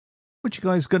Which you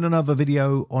guys got another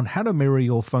video on how to mirror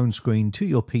your phone screen to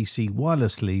your PC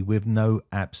wirelessly with no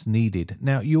apps needed.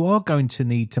 Now you are going to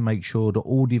need to make sure that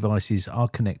all devices are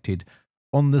connected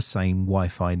on the same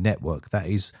Wi-Fi network. That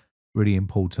is really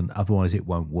important, otherwise it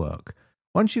won't work.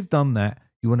 Once you've done that,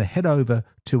 you want to head over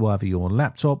to either your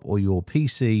laptop or your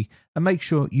PC and make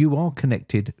sure you are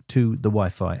connected to the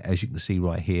Wi-Fi. As you can see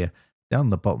right here,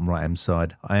 down the bottom right hand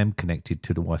side, I am connected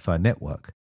to the Wi-Fi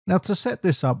network. Now to set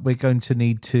this up, we're going to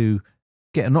need to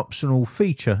get an optional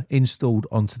feature installed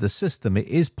onto the system. It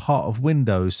is part of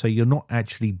Windows, so you're not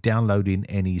actually downloading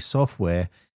any software.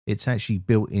 It's actually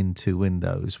built into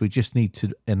Windows. We just need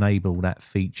to enable that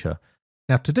feature.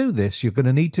 Now to do this, you're going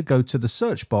to need to go to the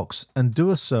search box and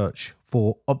do a search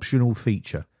for optional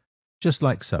feature, just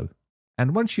like so.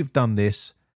 And once you've done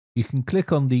this, you can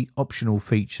click on the optional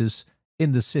features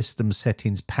in the system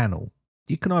settings panel.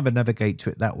 You can either navigate to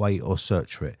it that way or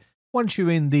search for it. Once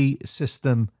you're in the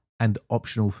system and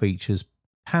optional features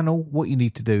panel, what you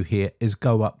need to do here is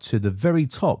go up to the very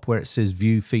top where it says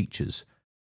view features.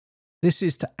 This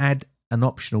is to add an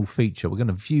optional feature. We're going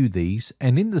to view these,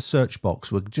 and in the search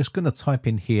box we're just going to type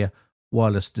in here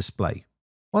wireless display.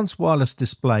 Once wireless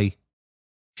display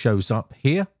shows up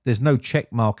here, there's no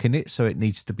check mark in it, so it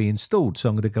needs to be installed. So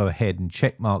I'm going to go ahead and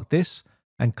check mark this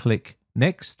and click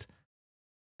next,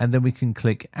 and then we can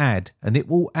click add, and it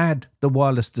will add the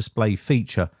wireless display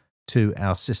feature to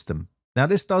our system. Now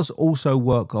this does also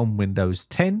work on Windows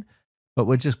 10, but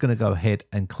we're just going to go ahead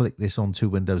and click this onto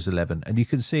Windows 11, and you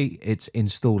can see it's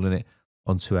installing it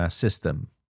onto our system.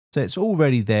 So it's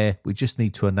already there, we just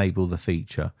need to enable the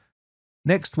feature.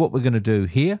 Next, what we're going to do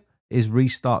here is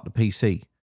restart the PC,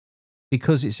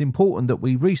 because it's important that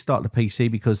we restart the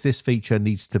PC because this feature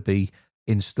needs to be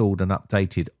installed and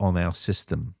updated on our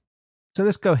system. So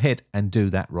let's go ahead and do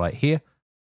that right here.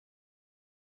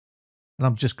 And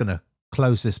I'm just going to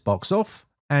close this box off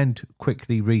and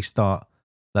quickly restart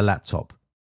the laptop.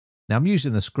 Now I'm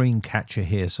using a screen catcher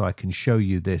here so I can show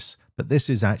you this, but this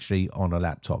is actually on a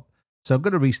laptop. So I'm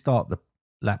going to restart the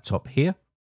laptop here.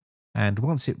 And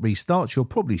once it restarts, you'll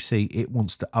probably see it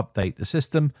wants to update the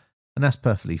system, and that's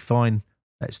perfectly fine.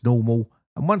 That's normal.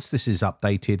 And once this is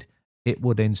updated, it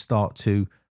will then start to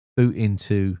boot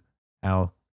into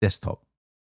our desktop.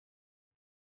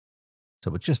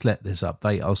 So we'll just let this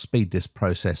update. I'll speed this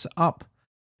process up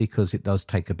because it does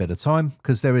take a bit of time,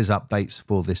 because there is updates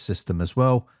for this system as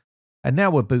well. And now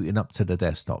we're booting up to the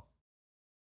desktop.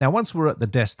 Now, once we're at the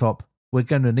desktop, we're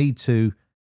going to need to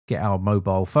get our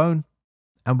mobile phone,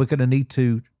 and we're going to need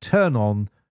to turn on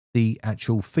the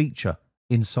actual feature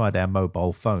inside our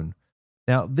mobile phone.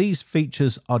 Now, these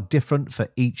features are different for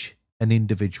each and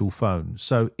individual phone.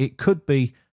 So it could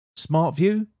be Smart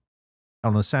View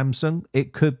on a Samsung,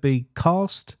 it could be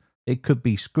Cast, it could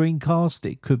be Screencast,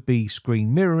 it could be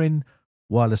Screen Mirroring,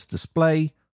 Wireless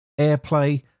Display,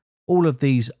 AirPlay. All of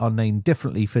these are named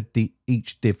differently for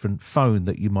each different phone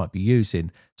that you might be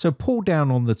using. So pull down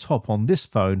on the top on this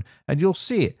phone and you'll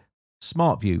see it,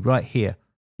 Smart View right here.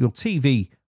 Your TV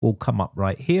will come up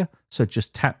right here, so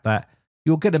just tap that.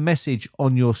 You'll get a message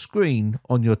on your screen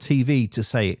on your TV to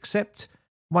say accept.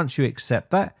 Once you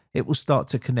accept that, it will start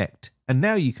to connect. And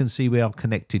now you can see we are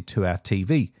connected to our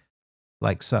TV,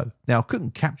 like so. Now, I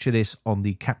couldn't capture this on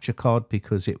the capture card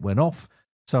because it went off.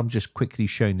 So I'm just quickly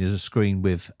showing you the screen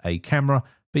with a camera.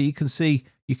 But you can see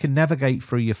you can navigate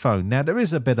through your phone. Now, there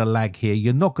is a bit of lag here.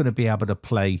 You're not going to be able to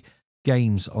play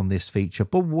games on this feature.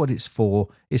 But what it's for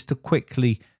is to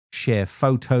quickly share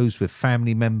photos with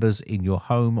family members in your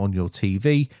home on your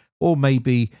TV. Or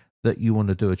maybe that you want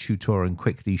to do a tutorial and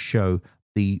quickly show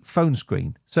the phone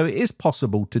screen. So it is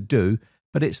possible to do,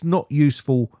 but it's not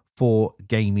useful for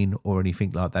gaming or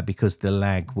anything like that because the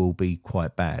lag will be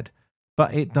quite bad.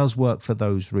 But it does work for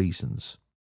those reasons.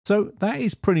 So that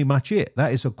is pretty much it.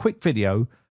 That is a quick video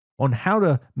on how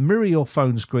to mirror your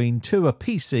phone screen to a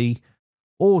PC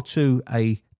or to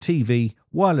a TV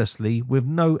wirelessly with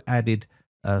no added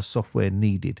software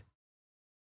needed.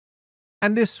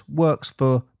 And this works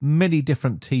for many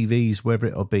different TVs, whether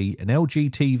it'll be an LG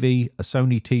TV, a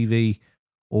Sony TV,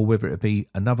 or whether it be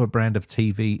another brand of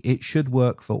TV. It should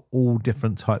work for all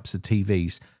different types of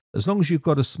TVs. As long as you've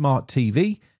got a smart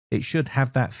TV, it should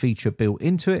have that feature built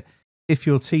into it. If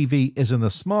your TV isn't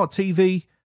a smart TV,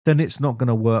 then it's not going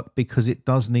to work because it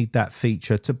does need that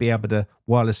feature to be able to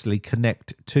wirelessly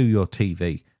connect to your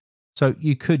TV. So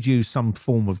you could use some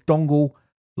form of dongle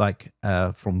like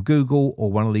from Google or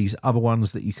one of these other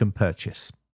ones that you can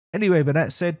purchase. Anyway, with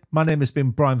that said, my name has been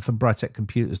Brian from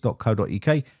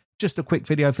briteccomputers.co.uk. Just a quick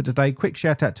video for today. Quick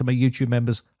shout out to my YouTube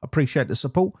members. Appreciate the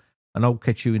support, and I'll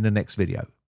catch you in the next video.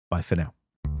 Bye for now.